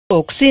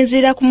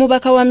Okusinziira ku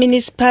mubaka wa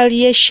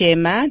munisipaali y'e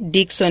Sheema,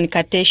 Dickson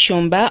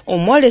Kateshumba,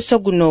 omwoleso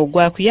guno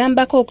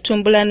gwakuyambako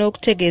okutumbula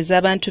n'okutegeeza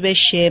abantu b'e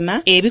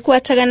Sheema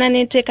ebikwatagana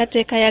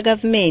n'enteekateeka ya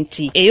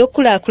gavumenti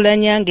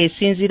ey'okulaakulanya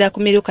ng'esinziira ku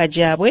miruka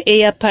gyabwe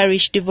eya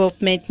Parish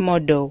Development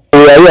Model.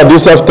 We are here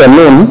this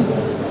afternoon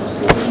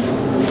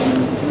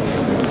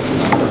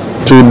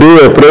to do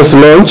a press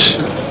launch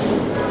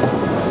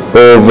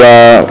of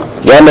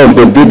one of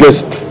the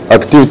biggest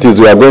activities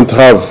we are going to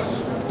have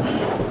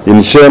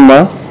in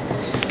Sheema,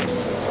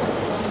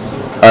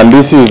 and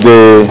this is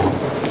the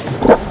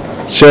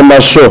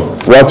Sheema show,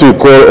 what we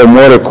call a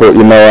miracle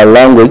in our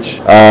language,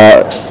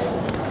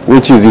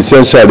 which is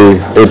essentially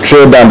a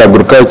trade and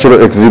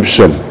agricultural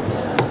exhibition.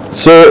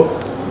 So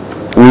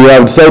we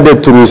have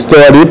decided to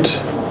restore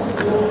it,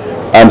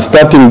 and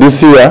starting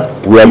this year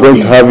we are going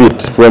to have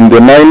it from the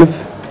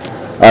 9th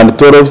and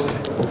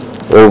 12th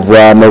of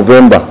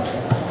November.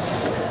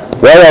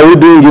 Why are we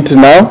doing it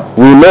now?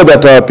 We know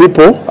that our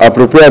people are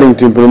preparing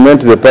to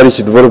implement the parish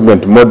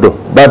development model.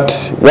 But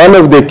one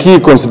of the key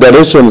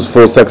considerations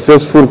for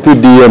successful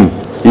PDM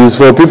is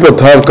for people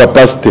to have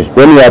capacity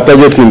when we are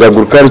targeting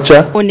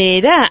agriculture.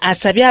 Onera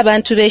asabye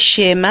abantu b'e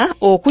Sheema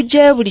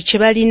okuggyayo buli kye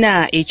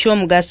balina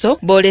eky'omugaso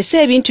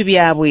boolese ebintu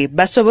byabwe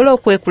basobole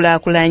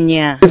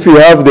okwekulaakulanya. If you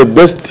have the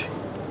best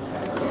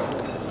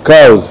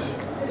cows,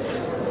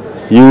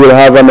 you will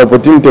have an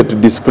opportunity to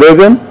display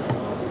them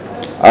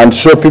and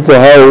show people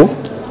how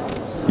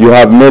you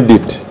have made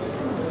it.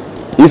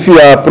 If you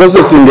are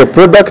processing a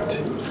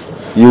product,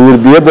 you will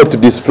be able to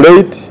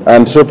display it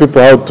and show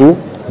people how to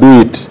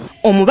do it.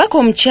 Omubaka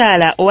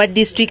omukyala owa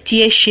disitulikiti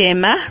y'e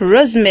Sheema,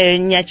 Rosemary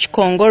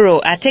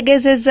Nyakikongoro,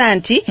 ategeezezza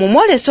nti mu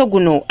mwoleso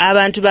guno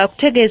abantu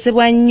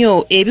baakutegeezebwa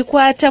nnyo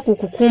ebikwata ku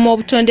kukuuma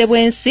obutonde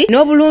bw'ensi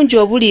n'obulungi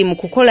obuli mu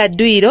kukola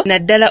dduyiro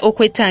naddala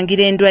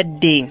okwetangira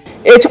endwadde.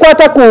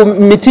 Ekikwata ku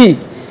miti,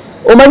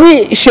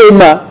 omanyi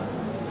Sheema,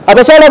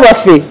 abakyala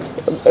baffe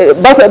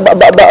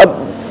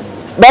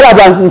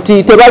balaba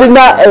nti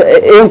tebalina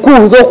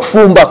enku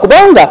z'okufumba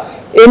kubanga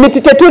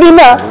emiti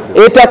tetulina,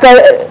 ettaka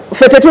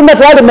ffe tetulina,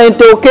 twalima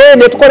entooke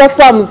ne tukola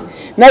farms.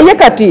 Naye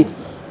kati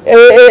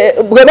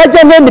bwe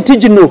bajja n'emiti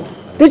gino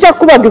tujja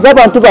kukubagiza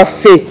abantu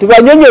baffe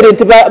tubanyonyole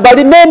nti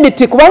balime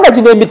emiti kubanga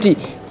gino emiti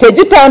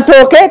tegita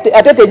ntooke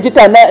ate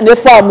tegita ne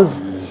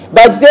farms.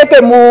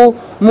 Bagiteeke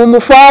mu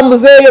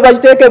farms eyo,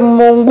 bagiteeke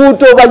mu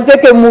nguuto,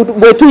 bagiteeke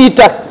bwe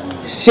tuyita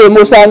Sheema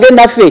osange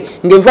naffe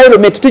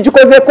ng'environment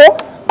tugikozeko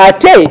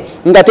ate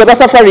nga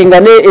tebasafaringa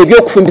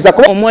ebyokufumbisa.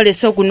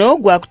 Omwoleso guno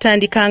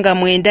gwakutandika nga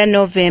 9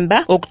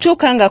 Novemba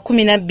okutuuka nga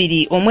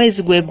 12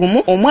 omwezi gwe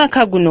gumu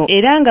omwaka guno,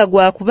 era nga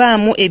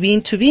gwakubaamu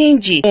ebintu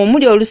bingi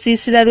omuli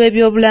olusiisira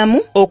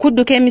lw'ebyobulamu,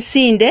 okudduka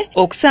emisinde,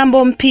 okusamba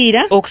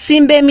omupiira,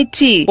 okusimba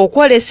emiti,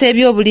 okwolesa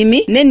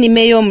ebyobulimi n'ennima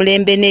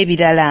ey'omulembe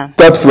n'ebirala.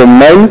 Start from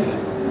 9th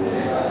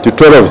to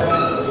 12th.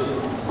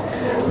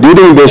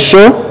 During the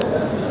show,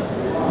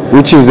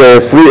 which is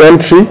a free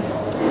entry,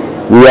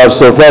 we have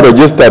so far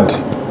registered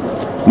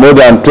more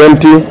than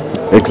 20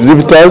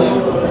 exhibitors,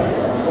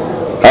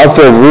 half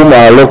of whom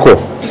are local.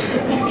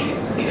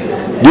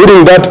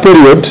 During that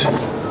period,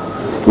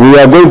 we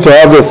are going to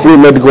have a free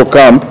medical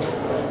camp,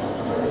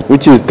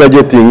 which is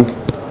targeting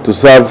to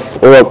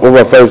serve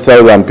over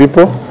 5,000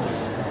 people,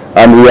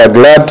 and we are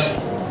glad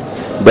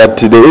that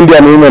the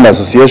Indian Women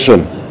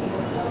Association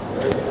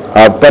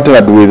have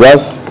partnered with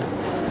us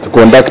to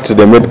conduct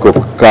the medical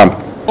camp.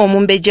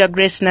 Omumbeja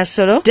Grace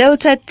Nasolo,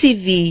 Delta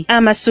TV,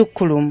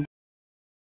 Amasukkulum.